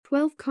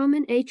12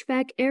 common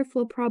HVAC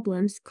airflow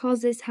problems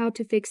causes how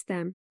to fix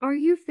them. Are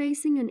you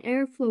facing an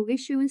airflow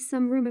issue in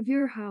some room of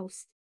your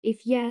house?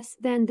 If yes,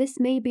 then this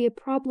may be a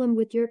problem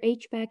with your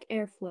HVAC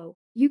airflow.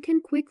 You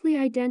can quickly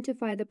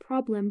identify the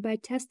problem by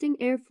testing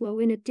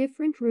airflow in a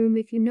different room.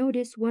 If you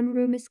notice one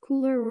room is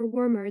cooler or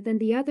warmer than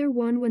the other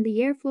one when the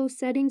airflow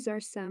settings are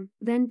some,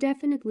 then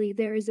definitely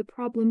there is a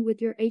problem with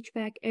your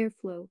HVAC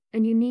airflow,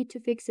 and you need to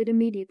fix it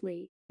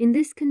immediately. In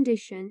this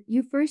condition,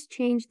 you first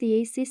change the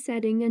AC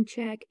setting and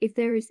check if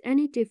there is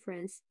any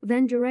difference,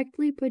 then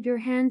directly put your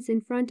hands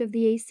in front of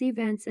the AC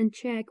vents and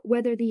check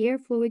whether the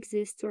airflow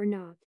exists or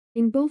not.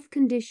 In both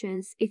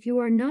conditions, if you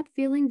are not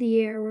feeling the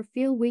air or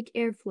feel weak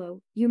airflow,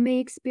 you may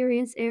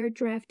experience air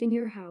draft in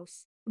your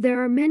house.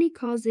 There are many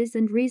causes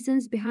and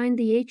reasons behind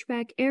the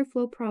HVAC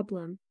airflow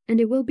problem,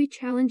 and it will be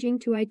challenging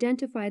to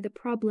identify the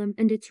problem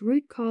and its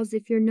root cause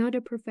if you're not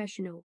a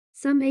professional.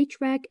 Some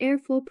HVAC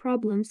airflow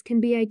problems can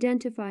be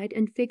identified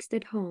and fixed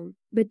at home,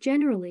 but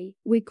generally,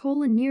 we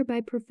call a nearby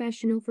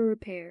professional for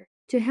repair.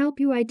 To help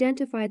you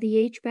identify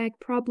the HVAC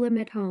problem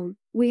at home,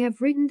 we have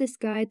written this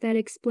guide that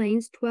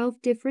explains 12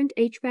 different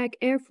HVAC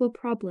airflow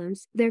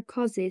problems, their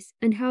causes,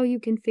 and how you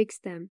can fix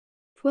them.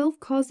 12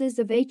 causes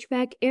of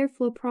HVAC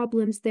airflow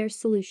problems, their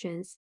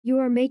solutions. You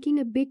are making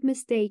a big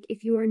mistake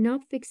if you are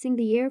not fixing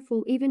the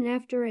airflow even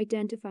after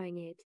identifying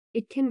it.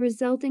 It can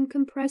result in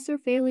compressor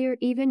failure.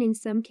 Even in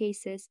some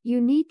cases,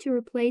 you need to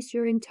replace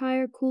your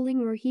entire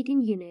cooling or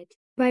heating unit.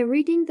 By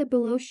reading the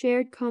below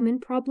shared common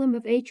problem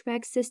of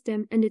HVAC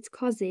system and its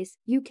causes,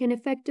 you can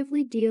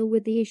effectively deal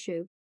with the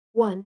issue.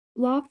 1.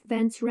 Blocked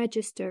vents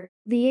register.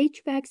 The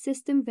HVAC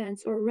system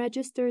vents or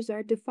registers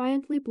are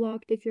defiantly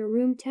blocked if your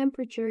room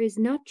temperature is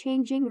not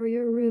changing or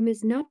your room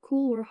is not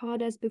cool or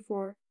hot as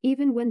before,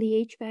 even when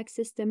the HVAC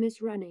system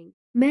is running.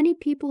 Many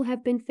people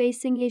have been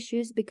facing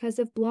issues because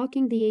of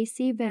blocking the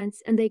AC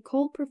vents, and they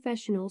call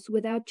professionals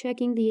without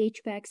checking the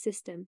HVAC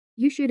system.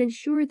 You should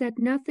ensure that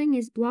nothing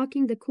is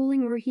blocking the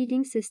cooling or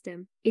heating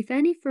system. If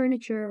any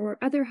furniture or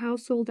other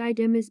household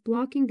item is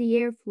blocking the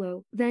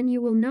airflow, then you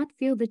will not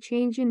feel the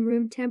change in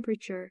room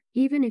temperature.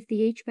 Even if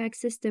the HVAC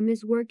system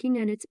is working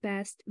at its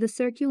best, the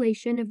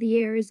circulation of the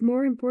air is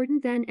more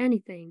important than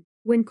anything.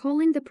 When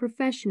calling the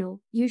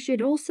professional, you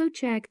should also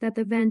check that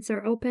the vents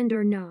are opened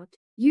or not.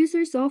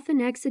 Users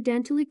often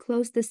accidentally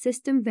close the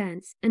system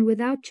vents, and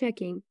without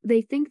checking,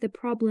 they think the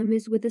problem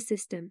is with the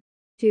system.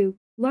 2.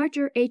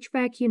 Larger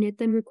HVAC unit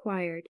than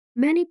required.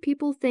 Many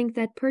people think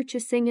that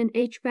purchasing an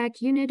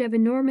HVAC unit of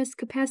enormous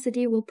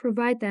capacity will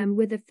provide them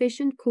with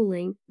efficient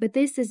cooling, but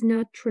this is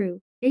not true.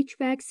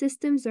 HVAC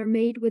systems are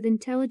made with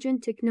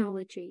intelligent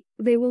technology.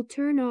 They will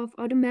turn off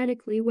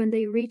automatically when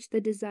they reach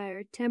the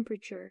desired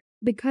temperature.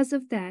 Because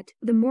of that,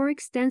 the more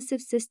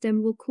extensive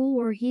system will cool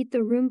or heat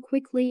the room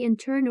quickly and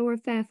turn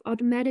off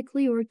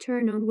automatically or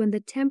turn on when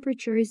the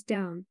temperature is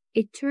down.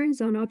 It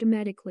turns on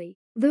automatically.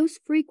 Those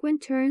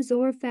frequent turns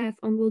off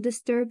on will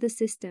disturb the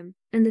system,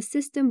 and the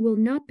system will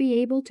not be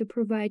able to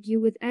provide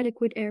you with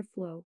adequate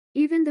airflow.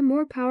 Even the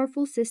more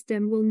powerful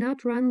system will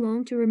not run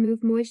long to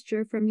remove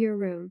moisture from your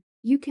room.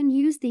 You can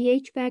use the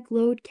HVAC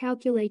load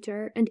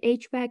calculator and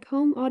HVAC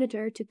home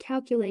auditor to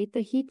calculate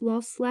the heat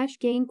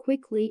loss/gain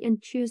quickly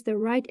and choose the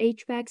right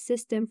HVAC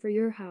system for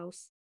your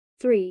house.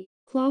 3.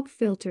 Clogged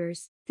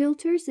filters.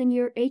 Filters in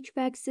your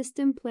HVAC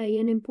system play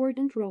an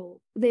important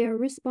role. They are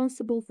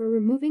responsible for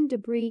removing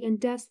debris and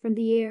dust from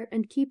the air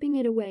and keeping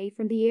it away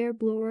from the air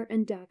blower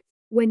and duct.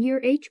 When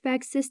your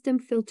HVAC system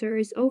filter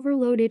is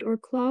overloaded or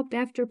clogged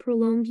after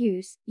prolonged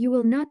use, you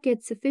will not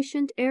get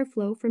sufficient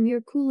airflow from your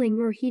cooling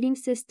or heating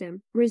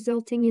system,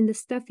 resulting in the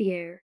stuffy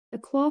air. A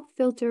clogged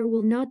filter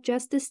will not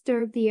just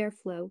disturb the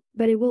airflow,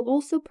 but it will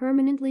also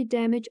permanently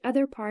damage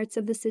other parts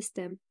of the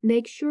system.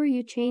 Make sure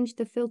you change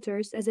the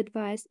filters as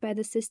advised by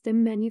the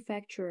system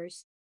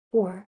manufacturers.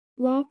 4.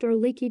 Blocked or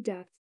leaky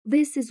ducts.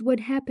 This is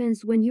what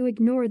happens when you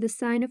ignore the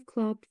sign of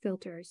clogged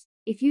filters.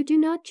 If you do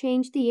not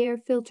change the air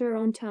filter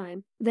on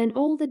time, then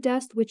all the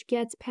dust which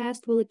gets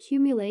passed will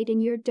accumulate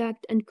in your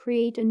duct and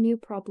create a new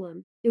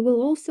problem. It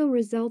will also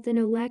result in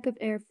a lack of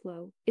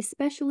airflow,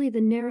 especially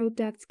the narrow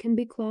ducts can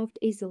be clogged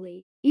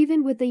easily.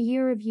 Even with a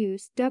year of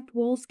use, duct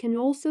walls can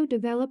also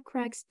develop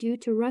cracks due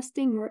to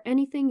rusting or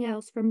anything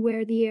else from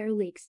where the air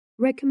leaks,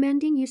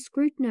 recommending you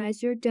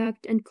scrutinize your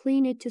duct and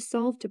clean it to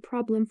solve the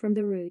problem from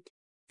the root.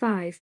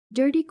 5.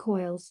 Dirty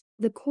coils.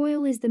 The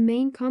coil is the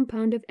main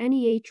compound of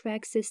any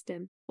HVAC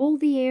system. All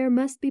the air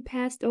must be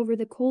passed over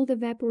the cold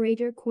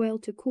evaporator coil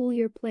to cool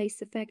your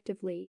place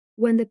effectively.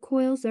 When the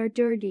coils are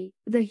dirty,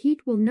 the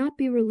heat will not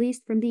be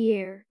released from the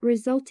air,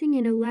 resulting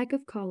in a lack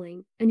of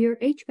cooling, and your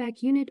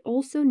HVAC unit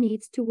also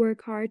needs to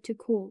work hard to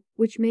cool,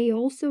 which may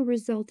also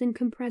result in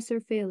compressor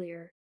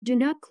failure. Do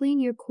not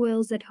clean your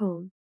coils at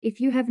home. If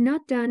you have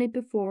not done it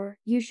before,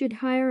 you should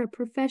hire a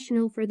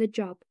professional for the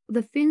job.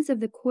 The fins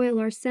of the coil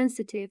are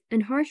sensitive,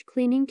 and harsh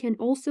cleaning can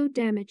also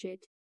damage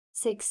it.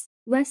 6.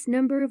 Less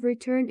number of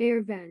return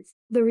air vents.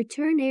 The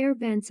return air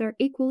vents are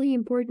equally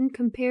important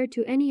compared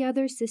to any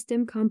other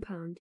system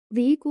compound.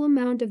 The equal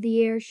amount of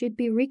the air should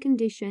be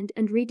reconditioned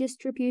and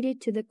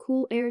redistributed to the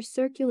cool air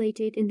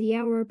circulated in the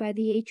hour by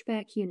the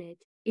HVAC unit.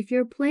 If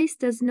your place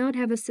does not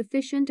have a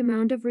sufficient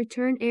amount of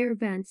return air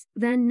vents,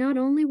 then not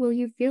only will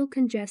you feel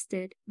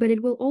congested, but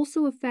it will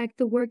also affect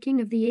the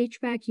working of the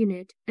HVAC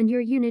unit, and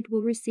your unit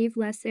will receive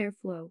less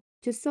airflow.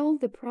 To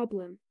solve the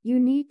problem, you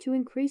need to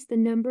increase the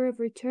number of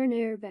return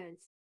air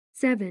vents.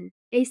 7.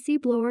 AC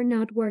blower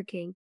not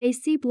working.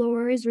 AC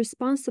blower is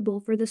responsible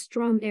for the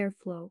strong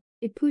airflow.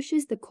 It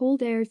pushes the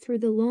cold air through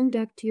the long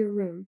duct to your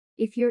room.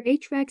 If your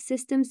HVAC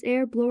system's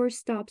air blower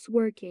stops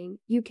working,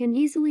 you can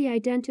easily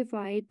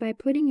identify it by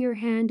putting your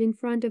hand in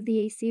front of the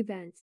AC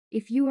vents.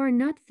 If you are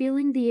not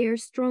feeling the air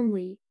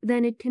strongly,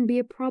 then it can be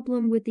a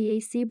problem with the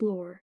AC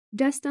blower.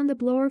 Dust on the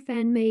blower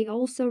fan may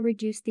also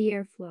reduce the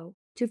airflow.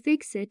 To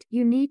fix it,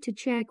 you need to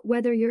check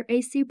whether your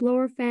AC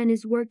blower fan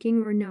is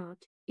working or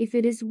not. If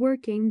it is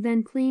working,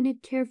 then clean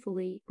it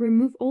carefully,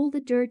 remove all the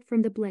dirt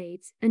from the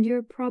blades, and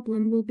your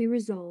problem will be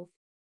resolved.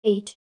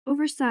 8.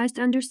 Oversized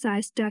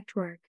undersized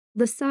ductwork.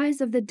 The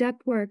size of the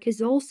ductwork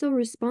is also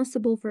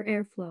responsible for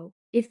airflow.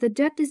 If the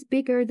duct is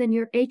bigger than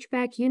your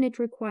HVAC unit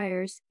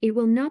requires, it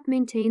will not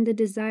maintain the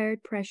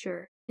desired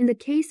pressure. In the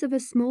case of a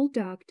small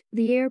duct,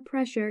 the air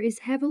pressure is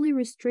heavily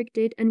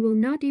restricted and will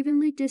not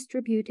evenly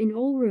distribute in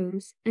all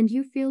rooms, and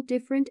you feel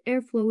different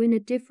airflow in a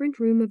different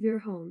room of your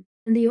home.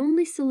 And the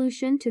only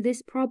solution to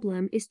this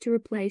problem is to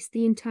replace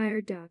the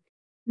entire duct.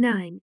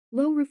 9.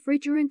 Low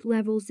refrigerant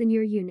levels in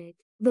your unit.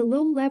 The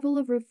low level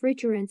of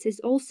refrigerants is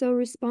also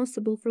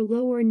responsible for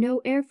low or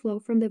no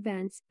airflow from the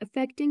vents,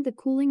 affecting the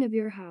cooling of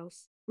your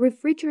house.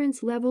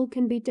 Refrigerant's level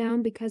can be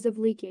down because of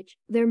leakage.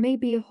 There may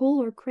be a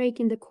hole or crack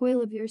in the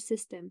coil of your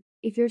system.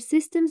 If your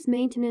system's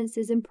maintenance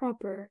is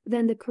improper,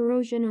 then the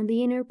corrosion on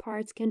the inner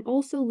parts can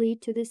also lead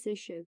to this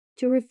issue.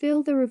 To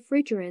refill the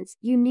refrigerants,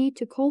 you need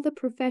to call the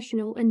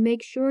professional and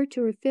make sure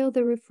to refill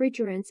the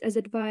refrigerants as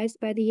advised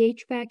by the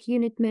HVAC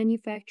unit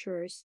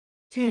manufacturers.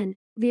 10.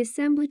 The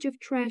assemblage of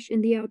trash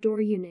in the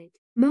outdoor unit.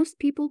 Most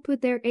people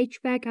put their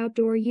HVAC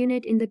outdoor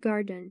unit in the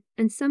garden,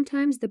 and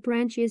sometimes the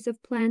branches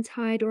of plants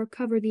hide or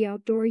cover the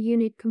outdoor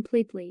unit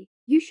completely.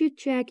 You should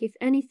check if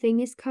anything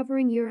is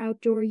covering your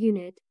outdoor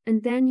unit,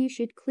 and then you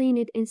should clean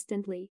it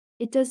instantly.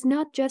 It does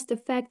not just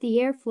affect the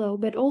airflow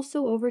but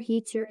also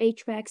overheats your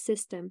HVAC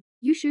system.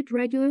 You should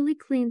regularly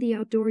clean the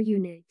outdoor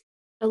unit.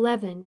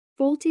 11.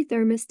 Faulty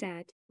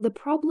thermostat. The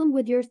problem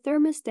with your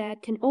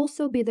thermostat can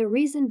also be the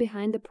reason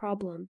behind the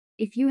problem.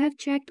 If you have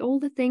checked all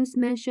the things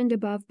mentioned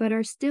above but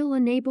are still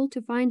unable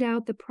to find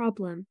out the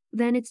problem,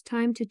 then it's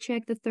time to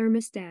check the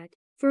thermostat.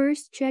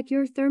 First, check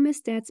your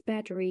thermostat's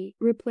battery,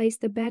 replace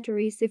the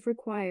batteries if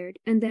required,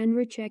 and then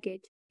recheck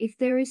it. If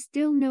there is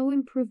still no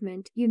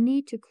improvement, you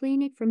need to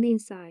clean it from the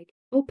inside.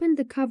 Open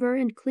the cover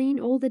and clean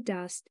all the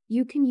dust.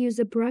 You can use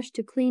a brush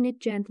to clean it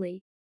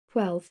gently.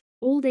 12.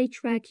 Old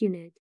HVAC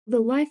unit.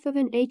 The life of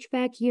an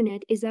HVAC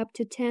unit is up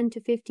to 10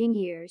 to 15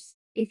 years.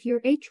 If your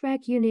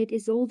HVAC unit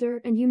is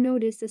older and you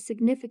notice a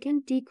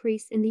significant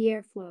decrease in the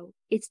airflow,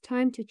 it's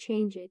time to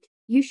change it.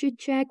 You should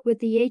check with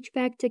the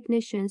HVAC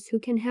technicians who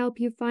can help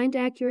you find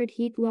accurate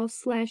heat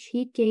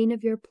loss/heat gain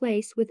of your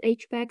place with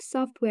HVAC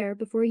software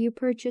before you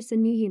purchase a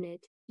new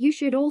unit. You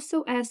should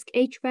also ask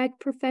HVAC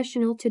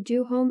professional to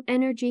do home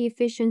energy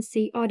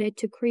efficiency audit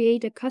to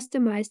create a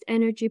customized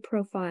energy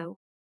profile.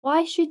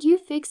 Why should you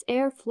fix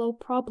airflow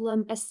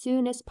problem as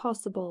soon as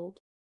possible?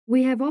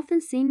 We have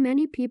often seen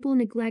many people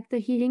neglect the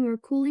heating or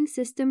cooling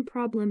system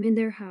problem in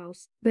their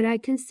house, but I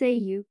can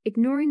say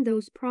ignoring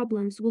those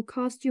problems will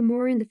cost you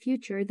more in the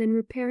future than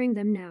repairing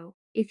them now.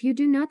 If you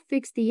do not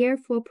fix the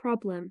airflow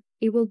problem,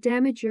 it will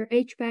damage your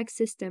HVAC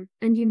system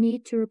and you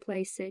need to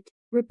replace it.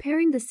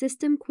 Repairing the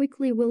system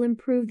quickly will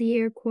improve the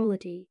air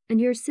quality, and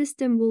your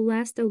system will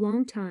last a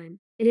long time.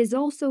 It is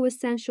also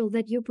essential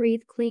that you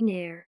breathe clean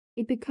air.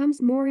 It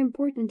becomes more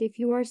important if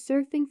you are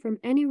suffering from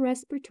any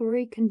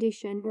respiratory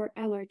condition or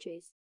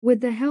allergies.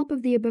 With the help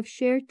of the above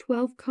shared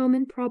 12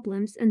 common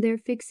problems and their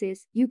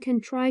fixes, you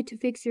can try to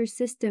fix your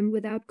system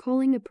without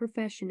calling a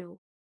professional.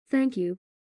 Thank you.